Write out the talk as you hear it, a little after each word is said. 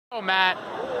Oh, Matt.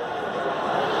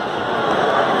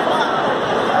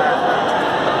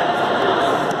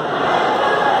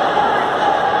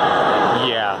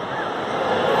 Yeah.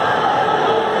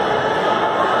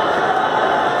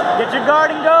 Get your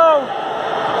guard and go.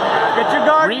 Get your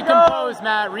guard and go. Recompose,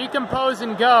 Matt. Recompose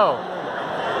and go.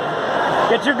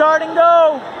 Get your guard and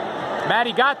go. Matt,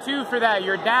 he got 2 for that.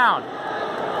 You're down.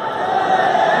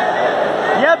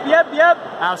 Yep.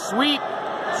 Now sweep.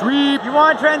 Sweep. You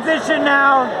want transition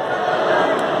now.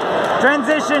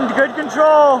 Transition, good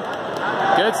control.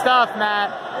 Good stuff,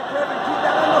 Matt.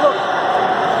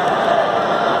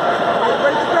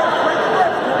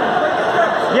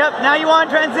 Yep, now you want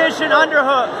transition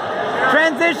underhook.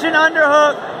 Transition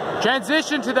underhook.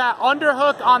 Transition to that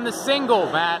underhook on the single,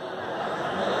 Matt.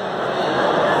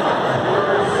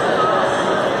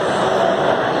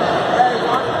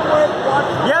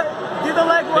 Yep, do the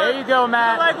leg work. There you go,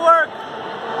 Matt. Do the leg work.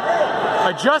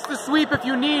 Adjust the sweep if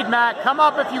you need, Matt. Come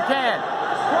up if you can.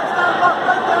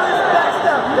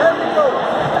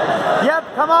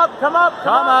 Yep, come up. Come up.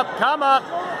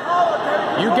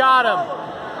 You got him.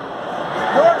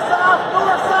 North, south.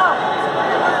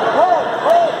 Hold.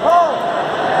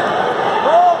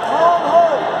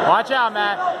 Watch out,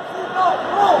 Matt.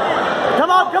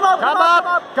 Come up. Come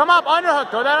up. Underhook.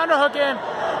 Throw that underhook in.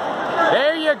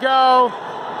 There you go.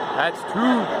 That's 2.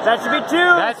 That should be 2.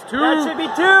 That's 2. That should be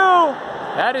 2.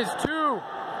 That is 2. 2. All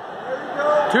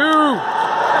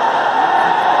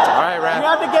right, Raph. You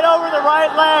have to get over the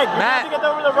right leg. You Matt, have to get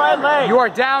over the right leg. You are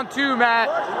down 2, Matt.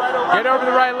 Get over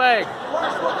the right leg.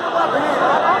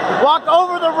 Walk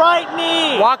over the right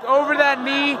knee. Walk over that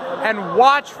knee and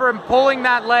watch for him pulling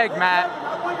that leg, Matt.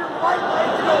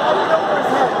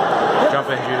 Jump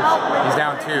in, Judas. He's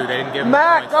down 2. They didn't give him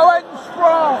Matt, the points. go ahead and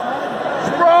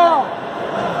sprawl.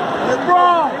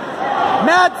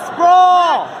 Matt,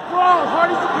 sprawl. Sprawl as hard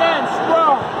as you can.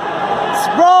 Sprawl.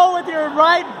 Sprawl with your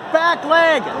right back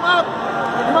leg. Come up.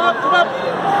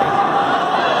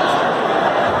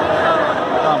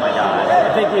 Oh my God.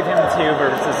 If they gave him 2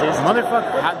 versus his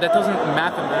Motherfucker, that doesn't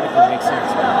mathematically make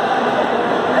sense, man.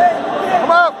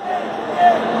 Come up.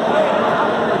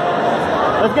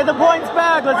 Let's get the points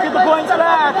back. Come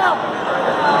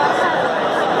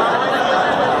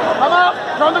up.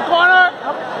 Turn the corner.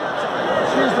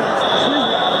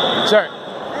 Sir.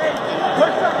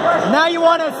 Now you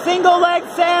want a single leg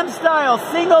Sam style.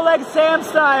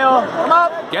 Come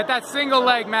up. Get that single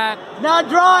leg, Matt. Now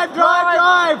drive.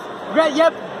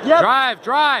 Yep.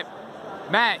 Drive.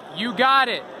 Matt, you got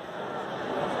it.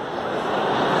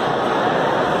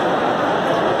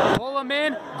 Pull him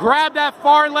in. Grab that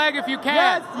far leg if you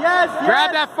can. Yes.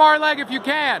 Grab that far leg if you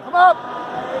can. Come up.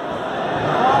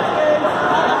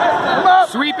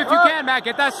 Sweep if you can, Matt.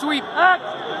 Get that sweep. X.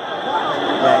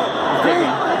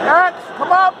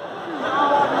 Come up.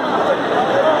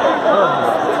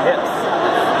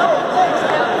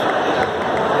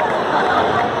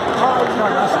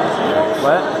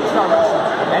 What?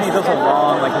 And he does a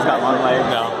long, he's got long legs.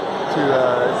 No. Two in.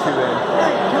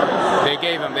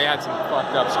 They had some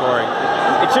fucked up scoring.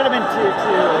 It should have been 2-2.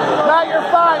 Matt, you're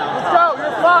fine. Let's go.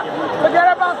 You're fine.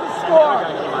 Forget about the score.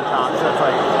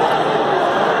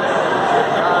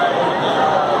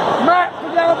 Matt,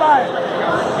 forget about it.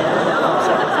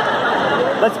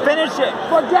 Let's finish it.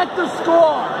 Forget the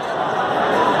score.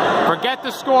 Forget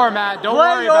the score, Matt. Don't Play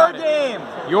worry about your game.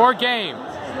 Your game.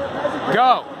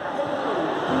 Go.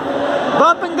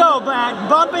 Bump and go, Matt.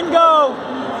 Bump and go.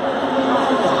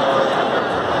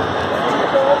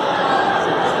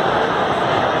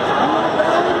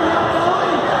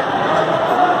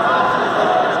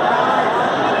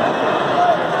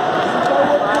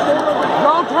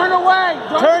 Don't turn away.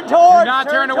 Turn towards. Do not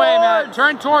turn away, Matt.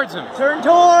 Turn towards him. Turn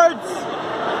towards.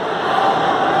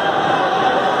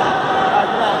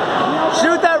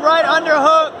 Shoot that right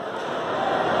underhook.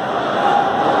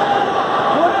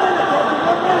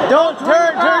 Don't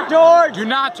turn towards. Do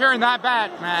not turn that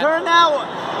back, Matt. Turn that one.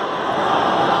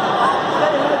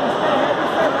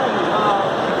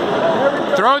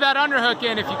 Throw that underhook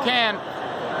in if you can.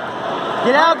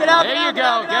 Get out. There you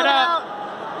go. Get up.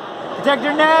 Protect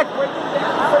your neck.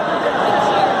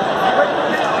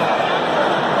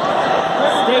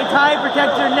 Stay tight,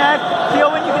 protect your neck.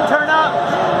 Feel when you can turn up.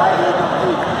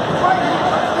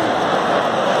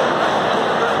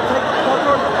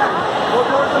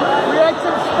 Create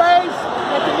some space.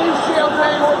 Get the knee shield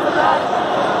in.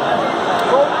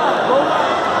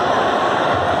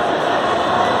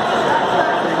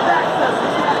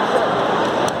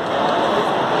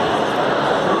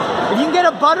 If you can get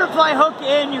a butterfly hook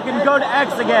in, you can go to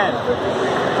X again.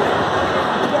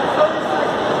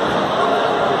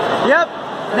 Yep.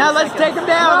 Now let's take him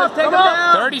down. Let's take him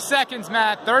down. 30 seconds,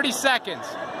 Matt. 30 seconds.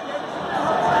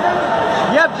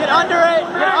 Yep, get under it.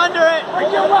 Get under it.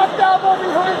 Bring your left elbow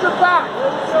behind your back.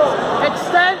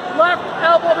 Extend left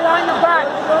elbow behind your back.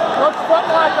 Let's foot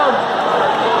like them.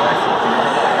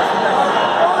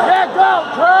 Yeah, go.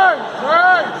 Turn.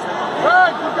 Turn.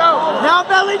 Turn. You go. Now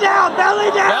belly down.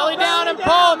 Belly down. Belly